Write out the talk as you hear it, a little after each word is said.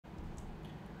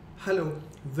Hello,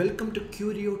 welcome to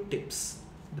Curio Tips,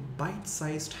 the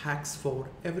bite-sized hacks for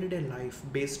everyday life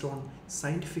based on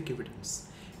scientific evidence.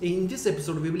 In this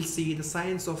episode, we will see the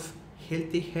science of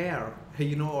healthy hair.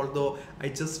 Although I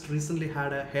just recently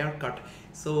had a haircut,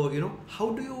 so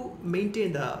how do you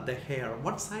maintain the hair?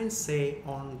 What science say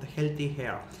on the healthy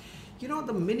hair?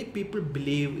 The many people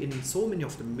believe in so many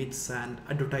of the myths and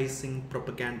advertising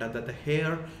propaganda that the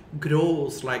hair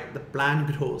grows like the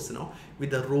plant grows,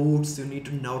 with the roots. You need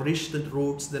to nourish the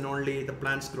roots, then only the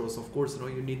plants grows. Of course,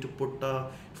 you need to put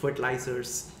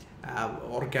fertilizers,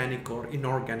 organic or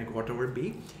inorganic, whatever it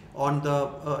be, on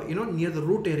the near the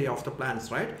root area of the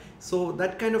plants, right? So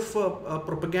that kind of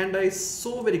propaganda is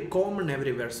so very common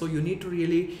everywhere. So you need to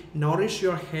really nourish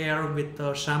your hair with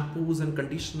shampoos and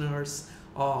conditioners.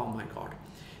 Oh my god.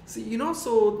 See,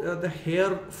 the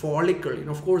hair follicle,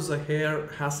 of course the hair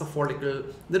has a follicle.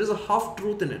 There is a half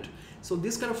truth in it. So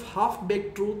this kind of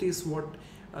half-baked truth is what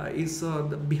is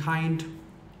behind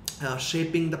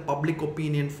shaping the public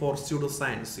opinion for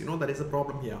pseudoscience. That is a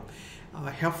problem here.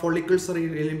 Hair follicles are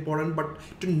really important, but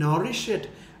to nourish it,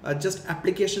 just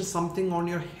application something on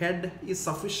your head is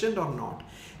sufficient or not?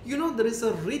 There is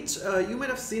a rich, you might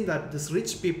have seen that this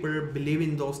rich people believe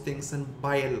in those things and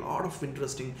buy a lot of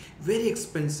interesting, very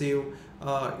expensive,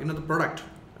 the product,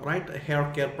 right?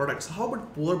 Hair care products. How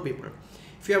about poor people?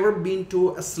 If you ever been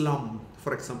to a slum,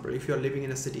 for example, if you're living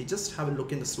in a city, just have a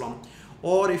look in the slum.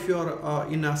 Or if you're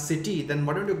in a city, then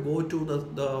why don't you go to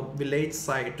the village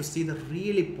side to see the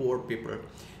really poor people,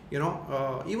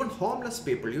 even homeless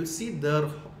people. You see their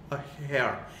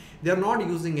hair. They are not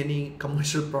using any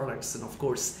commercial products, and of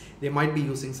course they might be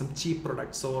using some cheap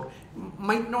products, or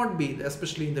might not be,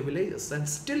 especially in the villages, and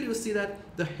still you see that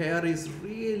the hair is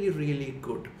really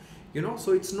good.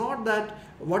 So it's not that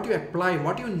what you apply,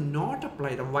 what you not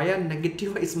apply, the via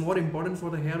negative is more important for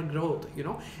the hair growth,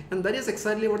 and that is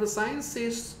exactly what the science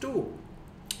says too.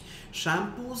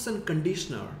 Shampoos and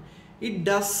conditioner, it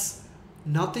does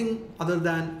nothing other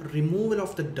than removal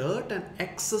of the dirt and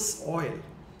excess oil.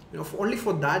 Only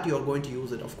for that you are going to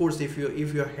use it. Of course, if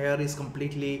your hair is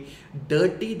completely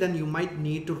dirty, then you might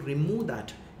need to remove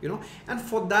that, and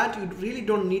for that you really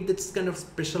don't need this kind of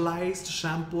specialized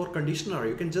shampoo or conditioner.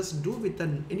 You can just do with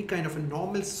any kind of a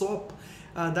normal soap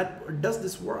that does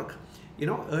this work.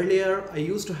 Earlier I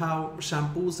used to have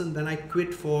shampoos, and then I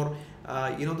quit for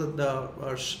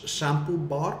the shampoo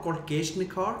bar called Kesh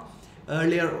Nikhar.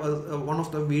 Earlier one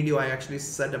of the video I actually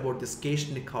said about this Kesh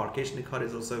Nikhar. Kesh Nikhar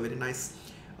is also a very nice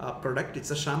product.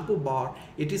 It's a shampoo bar.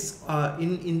 It is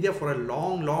in India for a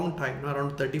long time,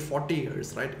 around 30-40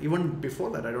 years, right? Even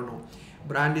before that, I don't know.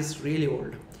 Brand is really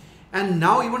old. And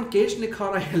now even Kesh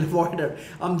Nikhar I avoided.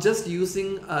 I'm just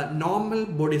using a normal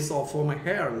body soap for my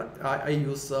hair. I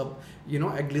use a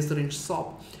glycerin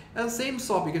soap. And same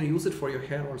soap, you can use it for your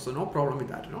hair also, no problem with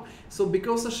that. So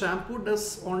because the shampoo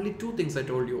does only two things, I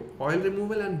told you, oil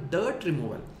removal and dirt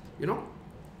removal,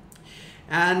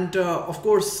 and of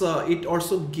course it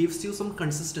also gives you some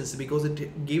consistency, because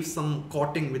it gives some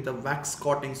coating with the wax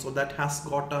coating, so that has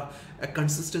got a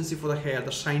consistency for the hair,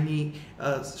 the shiny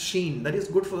sheen that is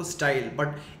good for the style,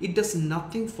 but it does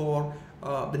nothing for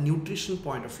the nutrition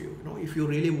point of view. If you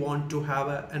really want to have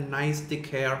a nice thick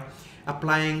hair,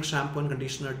 applying shampoo and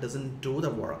conditioner doesn't do the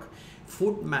work.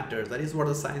 Food matters. That is what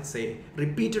the science say.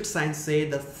 Repeated science say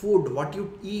that food, what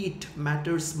you eat,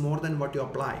 matters more than what you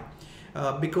apply.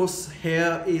 Because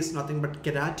hair is nothing but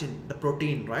keratin, the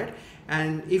protein, right?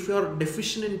 And if you're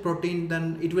deficient in protein,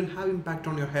 then it will have impact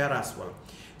on your hair as well.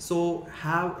 So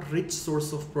have rich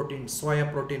source of protein.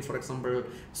 Soya protein, for example,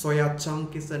 soya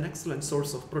chunk is an excellent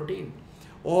source of protein.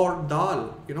 Or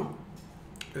dal,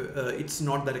 it's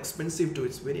not that expensive too.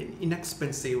 It's very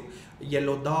inexpensive.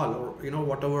 Yellow dal, or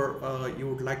whatever you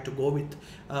would like to go with,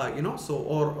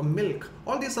 or milk.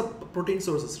 All these are protein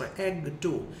sources, right? Egg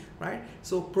too, right?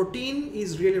 So protein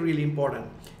is really important,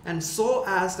 and so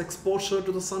as exposure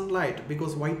to the sunlight,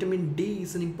 because vitamin D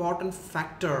is an important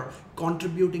factor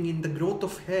contributing in the growth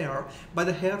of hair by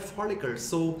the hair follicles.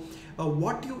 So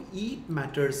what you eat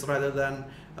matters, rather than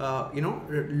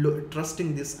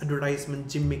trusting this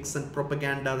advertisement gimmicks and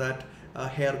propaganda that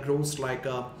hair grows like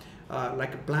a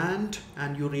plant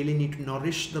and you really need to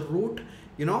nourish the root.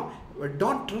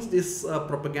 Don't trust this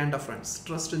propaganda, friends.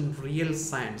 Trust in real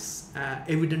science,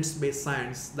 evidence-based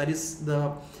science. That is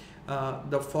the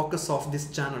focus of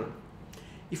this channel.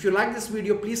 If you like this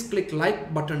video, please click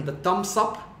like button, the thumbs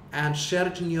up, and share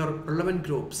it in your relevant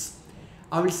groups.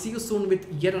 I will see you soon with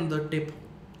yet another tip.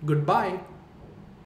 Goodbye.